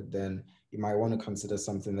affected, then you might want to consider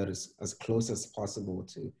something that is as close as possible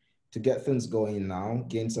to get things going now,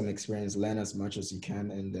 gain some experience, learn as much as you can,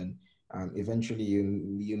 and then eventually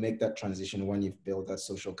you make that transition when you've built that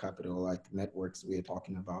social capital, like networks we're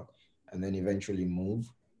talking about, and then eventually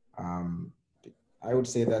move. I would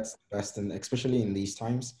say that's the best, and especially in these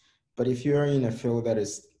times. But if you're in a field that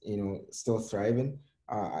is, you know, still thriving,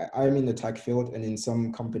 I'm in the tech field, and in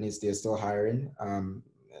some companies they're still hiring.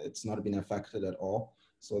 It's not been affected at all,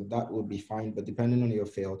 so that would be fine. But depending on your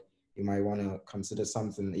field, you might want to consider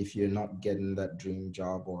something if you're not getting that dream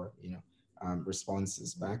job or, you know,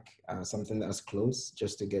 responses back, something that's close,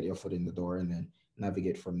 just to get your foot in the door and then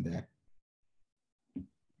navigate from there.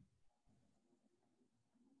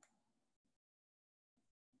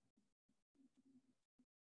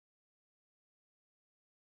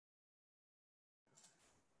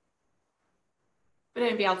 Would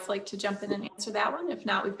anybody else like to jump in and answer that one? If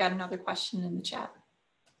not, we've got another question in the chat.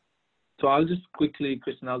 So I'll just quickly,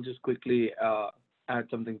 Kristen, I'll just quickly add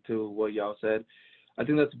something to what Yaw said. I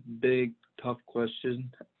think that's a big, tough question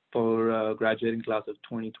for graduating class of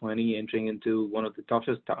 2020, entering into one of the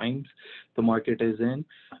toughest times the market is in.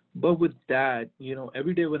 But with that, you know,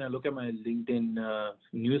 every day when I look at my LinkedIn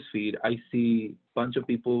newsfeed, I see a bunch of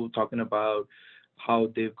people talking about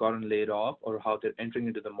how they've gotten laid off or how they're entering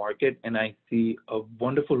into the market. And I see a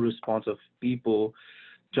wonderful response of people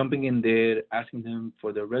jumping in there, asking them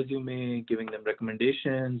for their resume, giving them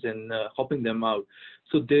recommendations, and helping them out.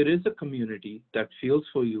 So there is a community that feels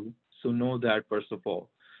for you. So know that, first of all,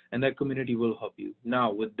 and that community will help you.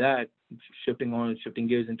 Now, with that, shifting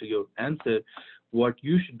gears into your answer, what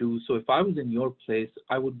you should do. So if I was in your place,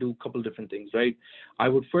 I would do a couple different things, right? I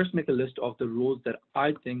would first make a list of the roles that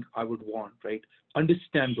I think I would want, right?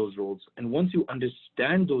 Understand those roles. And once you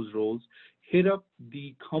understand those roles, hit up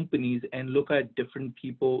the companies and look at different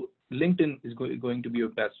people. LinkedIn is going to be your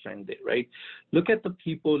best friend there, right? Look at the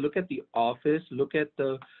people, look at the office, look at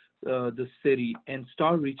the city, and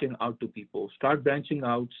start reaching out to people. Start branching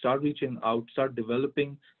out, start reaching out, start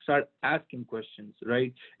developing, start asking questions,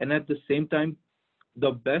 right? And at the same time,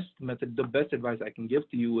 the best method, the best advice I can give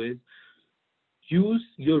to you is use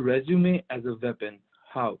your resume as a weapon.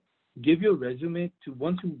 How? give your resume to,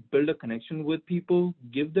 once you build a connection with people,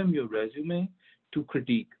 give them your resume to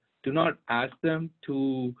critique. Do not ask them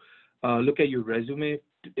to look at your resume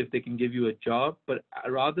if they can give you a job, but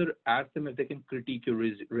rather ask them if they can critique your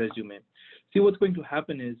resume. See, what's going to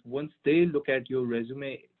happen is once they look at your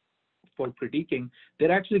resume for critiquing,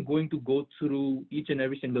 they're actually going to go through each and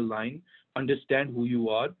every single line, understand who you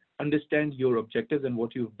are, understand your objectives and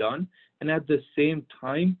what you've done. And at the same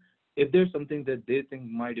time, if there's something that they think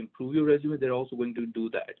might improve your resume, they're also going to do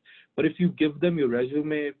that. But if you give them your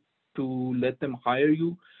resume to let them hire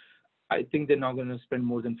you, I think they're not going to spend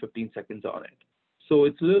more than 15 seconds on it. So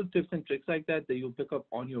it's little tips and tricks like that that you'll pick up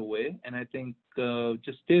on your way. And I think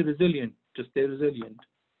just stay resilient. Just stay resilient.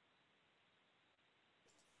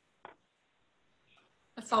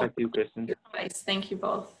 That's all. Thank you, Kristen. Advice. Thank you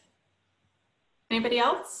both. Anybody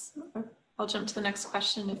else? I'll jump to the next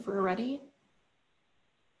question if we're ready.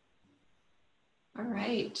 All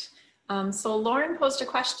right. So Lauren posed a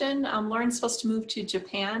question. Lauren's supposed to move to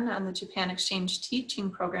Japan on the Japan Exchange Teaching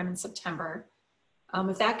Program in September.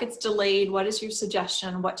 If that gets delayed, what is your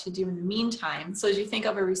suggestion on what to do in the meantime? So as you think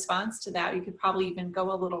of a response to that, you could probably even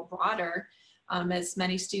go a little broader, as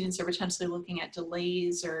many students are potentially looking at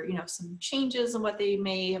delays or, you know, some changes in what they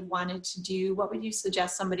may have wanted to do. What would you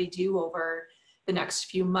suggest somebody do over the next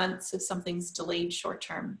few months if something's delayed short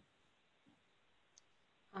term?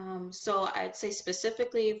 So I'd say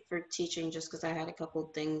specifically for teaching, just because I had a couple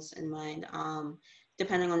things in mind,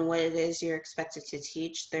 depending on what it is you're expected to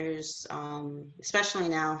teach, there's, especially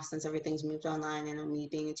now since everything's moved online and me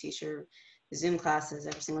being a teacher, Zoom classes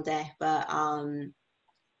every single day, but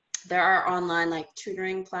there are online like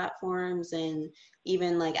tutoring platforms and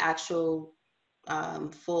even like actual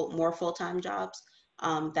more full-time jobs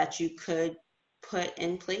that you could put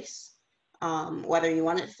in place. Whether you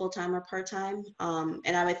want it full-time or part-time.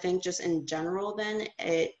 And I would think just in general then,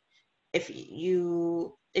 if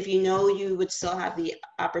you know you would still have the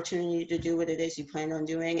opportunity to do what it is you plan on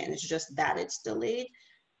doing and it's just that it's delayed,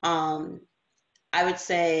 I would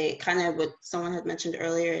say kind of what someone had mentioned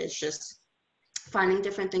earlier is just finding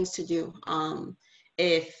different things to do.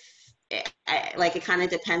 If it kind of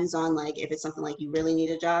depends on like if it's something like you really need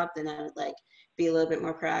a job, then I would like be a little bit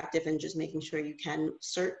more proactive and just making sure you can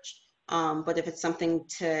search. But if it's something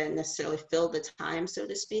to necessarily fill the time, so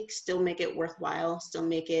to speak, still make it worthwhile, still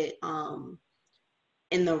make it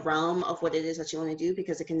in the realm of what it is that you want to do,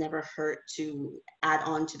 because it can never hurt to add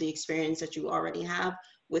on to the experience that you already have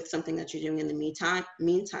with something that you're doing in the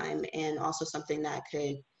meantime, and also something that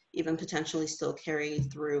could even potentially still carry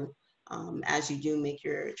through as you do make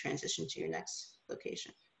your transition to your next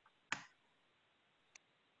location.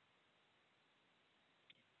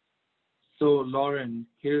 So Lauren,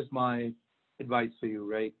 here's my advice for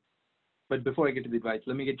you, right? But before I get to the advice,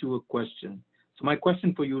 let me get you a question. So my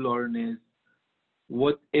question for you, Lauren, is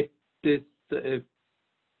what if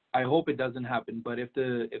I hope it doesn't happen, but if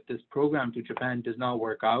this program to Japan does not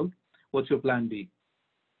work out, what's your plan B?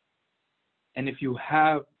 And if you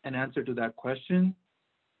have an answer to that question,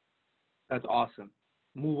 that's awesome.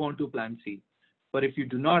 Move on to plan C. But if you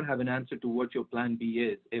do not have an answer to what your plan B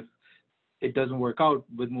is, if it doesn't work out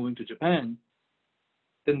with moving to Japan,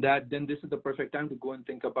 then this is the perfect time to go and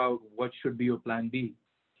think about what should be your plan B.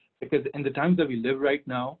 Because in the times that we live right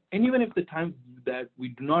now, and even if the times that we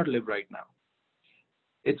do not live right now,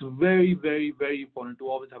 it's very, very, very important to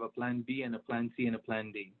always have a plan B and a plan C and a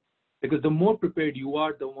plan D. Because the more prepared you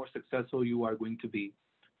are, the more successful you are going to be.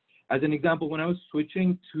 As an example, when I was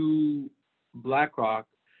switching to BlackRock,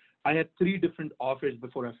 I had 3 different offers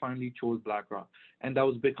before I finally chose BlackRock. And that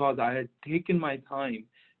was because I had taken my time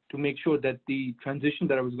to make sure that the transition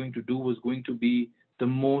that I was going to do was going to be the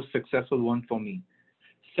most successful one for me.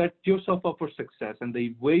 Set yourself up for success. And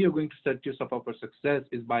the way you're going to set yourself up for success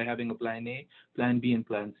is by having a plan A, plan B, and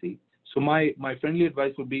plan C. So my friendly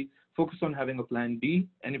advice would be focus on having a plan B.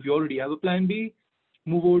 And if you already have a plan B,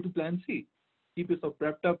 move over to plan C. Keep yourself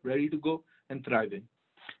prepped up, ready to go, and thriving.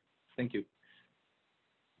 Thank you.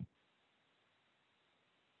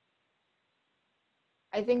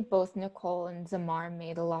 I think both Nicole and Zamar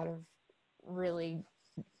made a lot of really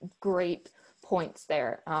great points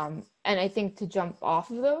there. And I think to jump off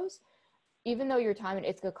of those, even though your time at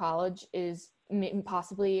Ithaca College is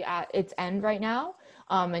possibly at its end right now,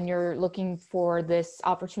 and you're looking for this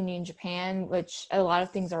opportunity in Japan, which a lot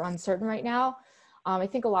of things are uncertain right now, I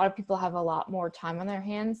think a lot of people have a lot more time on their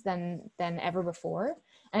hands than ever before.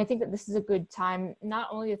 And I think that this is a good time not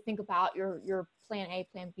only to think about your plan A,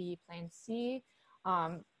 plan B, plan C,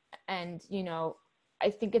 and, you know,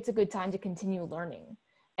 I think it's a good time to continue learning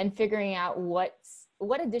and figuring out what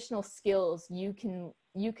additional skills you can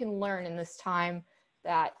learn in this time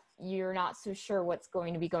that you're not so sure what's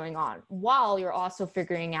going to be going on while you're also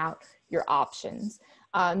figuring out your options.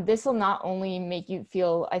 This will not only make you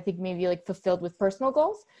feel, I think, maybe like fulfilled with personal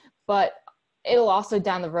goals, but it'll also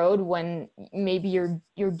down the road when maybe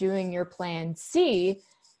you're doing your plan C,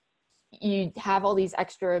 you have all these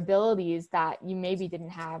extra abilities that you maybe didn't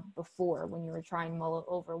have before when you were trying to mull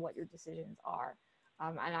over what your decisions are.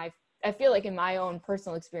 And I feel like in my own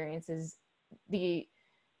personal experiences, the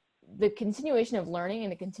continuation of learning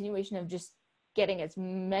and the continuation of just getting as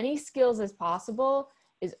many skills as possible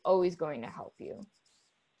is always going to help you.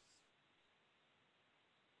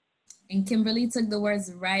 And Kimberly took the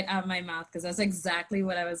words right out of my mouth, because that's exactly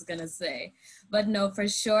what I was going to say. But no, for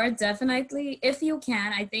sure, definitely, if you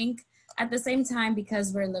can, I think at the same time,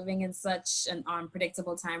 because we're living in such an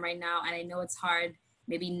unpredictable time right now, and I know it's hard,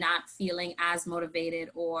 maybe not feeling as motivated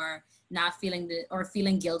or not feeling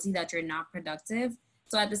feeling guilty that you're not productive.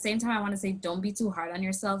 So at the same time, I want to say, don't be too hard on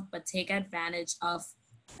yourself, but take advantage of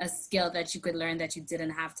a skill that you could learn that you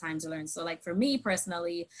didn't have time to learn. So like for me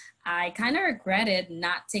personally, I kind of regretted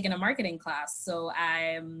not taking a marketing class. So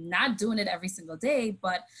I'm not doing it every single day,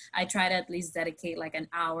 but I try to at least dedicate like an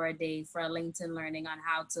hour a day for a LinkedIn learning on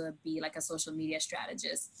how to be like a social media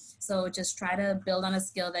strategist. So just try to build on a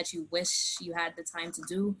skill that you wish you had the time to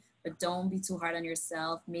do, but don't be too hard on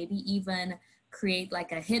yourself. Maybe even create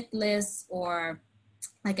like a hit list or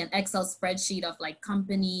like an Excel spreadsheet of like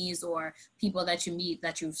companies or people that you meet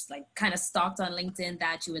that you've like kind of stalked on LinkedIn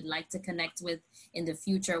that you would like to connect with in the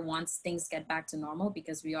future once things get back to normal,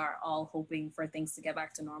 because we are all hoping for things to get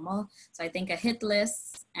back to normal. So I think a hit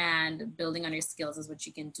list and building on your skills is what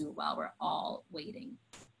you can do while we're all waiting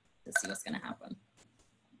to see what's going to happen.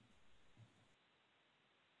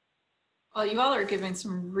 Well, you all are giving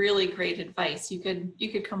some really great advice. You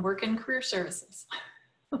could come work in career services.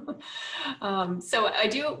 So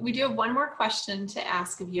we do have one more question to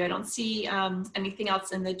ask of you. I don't see anything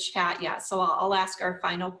else in the chat yet, so I'll ask our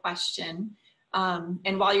final question.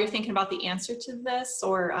 And while you're thinking about the answer to this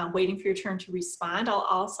or waiting for your turn to respond, I'll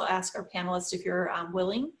also ask our panelists if you're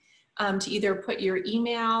willing to either put your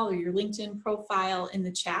email or your LinkedIn profile in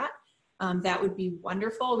the chat. That would be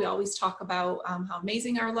wonderful. We always talk about how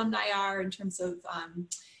amazing our alumni are in terms of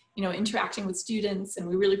interacting with students, and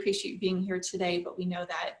we really appreciate you being here today, but we know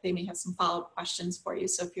that they may have some follow-up questions for you.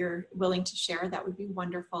 So if you're willing to share, that would be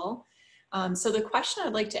wonderful. So the question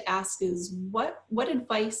I'd like to ask is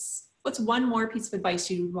what's one more piece of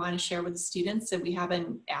advice you want to share with the students that we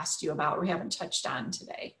haven't asked you about or we haven't touched on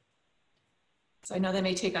today? So I know that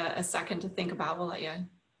may take a second to think about. We'll let you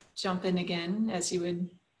jump in again as you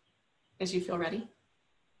feel ready.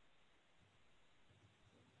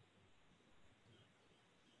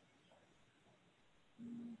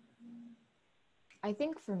 I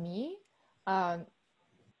think for me,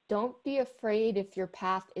 don't be afraid if your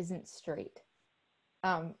path isn't straight.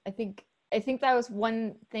 I think that was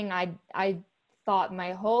one thing I thought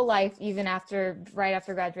my whole life, even right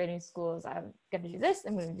after graduating school, is I'm going to do this,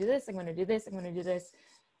 I'm going to do this, I'm going to do this, I'm going to do this.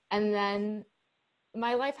 And then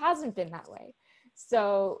my life hasn't been that way.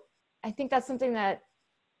 So I think that's something that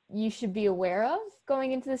you should be aware of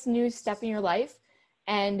going into this new step in your life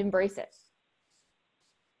and embrace it.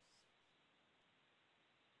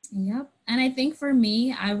 Yep. And I think for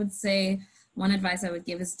me, I would say one advice I would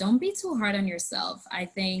give is don't be too hard on yourself. I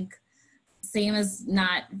think same as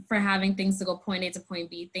not for having things to go point A to point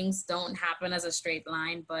B, things don't happen as a straight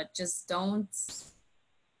line, but just don't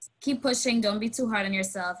keep pushing. Don't be too hard on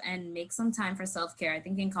yourself and make some time for self-care. I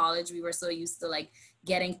think in college, we were so used to like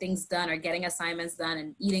getting things done or getting assignments done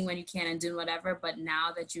and eating when you can and doing whatever. But now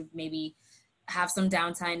that you've maybe have some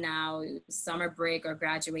downtime now, summer break or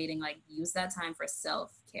graduating, like use that time for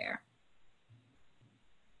self-care.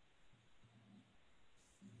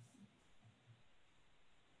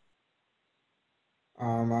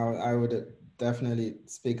 I would definitely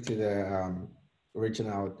speak to the reaching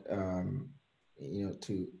out,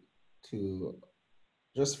 to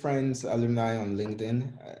just friends, alumni on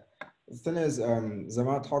LinkedIn. The thing is,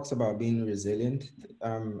 Zamar talks about being resilient.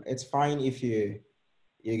 It's fine if you're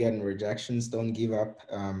getting rejections. Don't give up.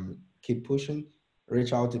 Keep pushing.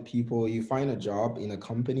 Reach out to people. You find a job in a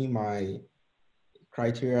company. My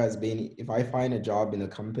criteria has been, if I find a job in a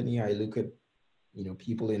company, I look at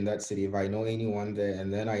people in that city, if I know anyone there,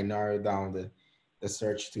 and then I narrow down the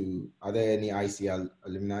search to, are there any IC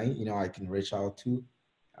alumni I can reach out to.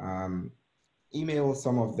 Email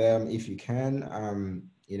some of them if you can.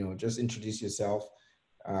 Just introduce yourself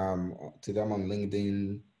to them on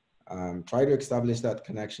LinkedIn. Try to establish that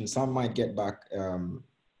connection. Some might get back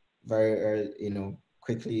very early,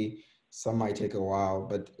 quickly. Some might take a while,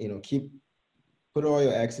 but keep put all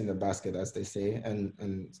your eggs in the basket, as they say,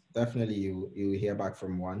 and definitely you hear back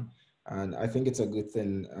from one. And I think it's a good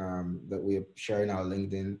thing that we're sharing our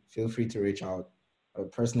LinkedIn. Feel free to reach out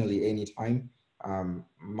personally anytime.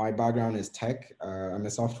 My background is tech. I'm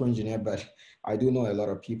a software engineer, but I do know a lot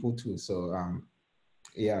of people too. So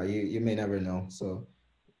yeah, you may never know. So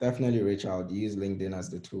definitely reach out. Use LinkedIn as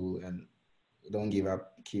the tool, and don't give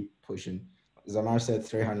up. Keep pushing. Zamar said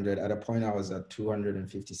 300. At a point, I was at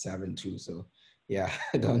 257 too. So yeah,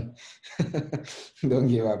 don't don't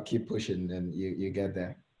give up. Keep pushing, and you get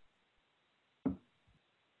there.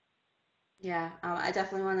 Yeah, I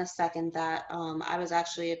definitely want to second that. I was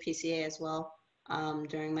actually a PCA as well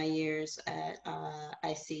during my years at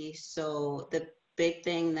IC. So the big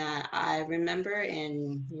thing that I remember,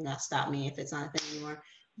 and stop me if it's not a thing anymore,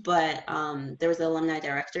 but there was the alumni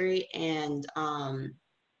directory, and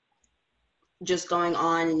just going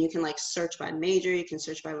on, and you can like search by major, you can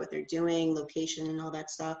search by what they're doing, location, and all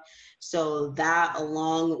that stuff. So that,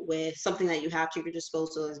 along with something that you have to your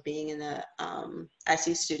disposal as being in a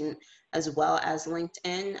IC student, as well as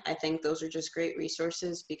LinkedIn, I think those are just great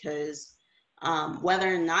resources, because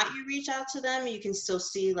whether or not you reach out to them, you can still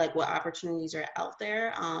see like what opportunities are out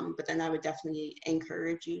there. But then I would definitely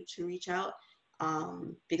encourage you to reach out,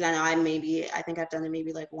 because I know I think I've done it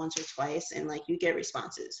maybe like once or twice, and like you get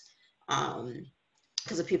responses.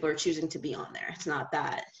 Because the people are choosing to be on there. It's not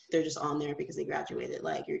that they're just on there because they graduated,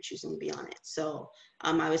 like you're choosing to be on it. So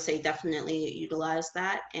I would say definitely utilize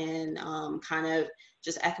that, and kind of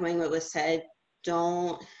just echoing what was said,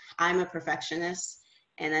 I'm a perfectionist,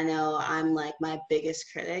 and I know I'm like my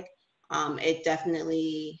biggest critic. It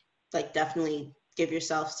definitely give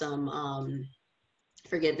yourself some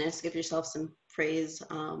forgiveness, give yourself some praise,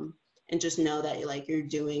 and just know that you're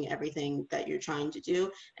doing everything that you're trying to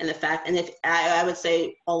do. And if I would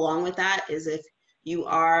say along with that is, if you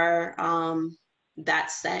are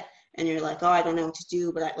that set and you're like, oh, I don't know what to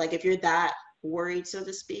do, but if you're that worried, so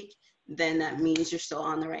to speak, then that means you're still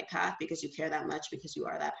on the right path, because you care that much, because you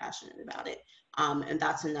are that passionate about it. And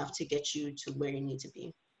that's enough to get you to where you need to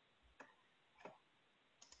be.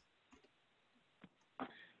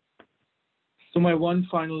 So my one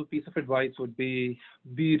final piece of advice would be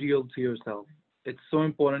real to yourself. It's so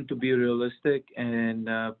important to be realistic and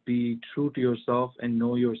be true to yourself and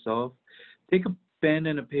know yourself. Take a pen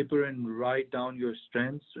and a paper and write down your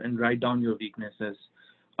strengths and write down your weaknesses.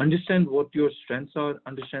 Understand what your strengths are,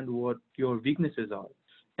 understand what your weaknesses are,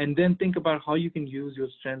 and then think about how you can use your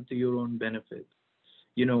strength to your own benefit.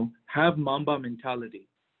 Have Mamba mentality.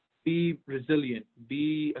 Be resilient,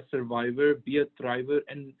 be a survivor, be a thriver,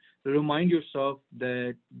 and remind yourself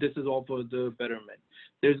that this is all for the betterment.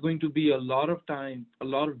 There's going to be a lot of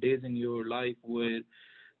days in your life where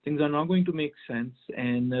things are not going to make sense,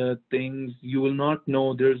 and things you will not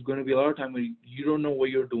know. There's going to be a lot of time where you don't know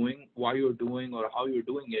what you're doing, why you're doing, or how you're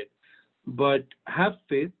doing it. But have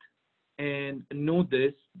faith and know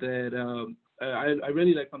this, that I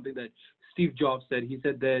really like something that Steve Jobs said. He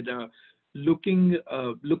said that looking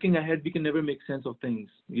ahead, we can never make sense of things.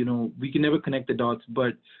 We can never connect the dots,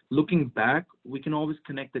 but looking back, we can always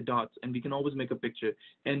connect the dots, and we can always make a picture.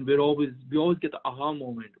 And we always get the aha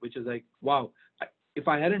moment, which is like, wow, if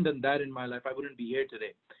I hadn't done that in my life, I wouldn't be here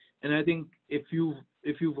today. And I think if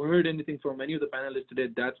you've heard anything from any of the panelists today,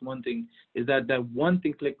 that's one thing, is that one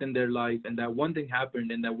thing clicked in their life, and that one thing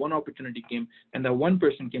happened, and that one opportunity came, and that one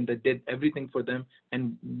person came that did everything for them,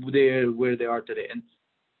 and they're where they are today. And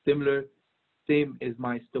same is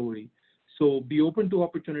my story. So be open to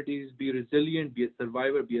opportunities, be resilient, be a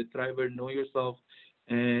survivor, be a thriver, know yourself,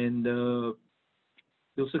 and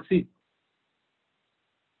you'll succeed.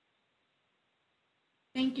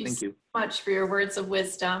 Thank you so much for your words of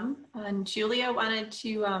wisdom. And Julia wanted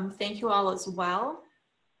to thank you all as well.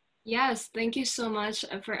 Yes, thank you so much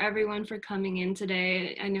for everyone for coming in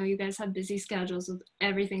today. I know you guys have busy schedules with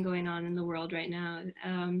everything going on in the world right now.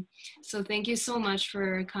 So thank you so much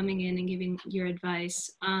for coming in and giving your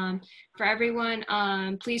advice. For everyone,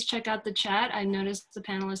 please check out the chat. I noticed the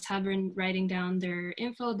panelists have been writing down their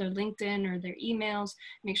info, their LinkedIn or their emails.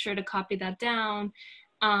 Make sure to copy that down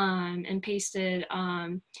and paste it.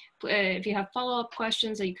 If you have follow-up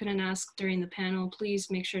questions that you couldn't ask during the panel,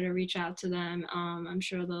 please make sure to reach out to them. I'm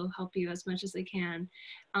sure they'll help you as much as they can.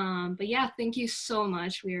 But yeah, thank you so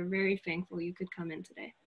much. We are very thankful you could come in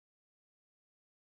today.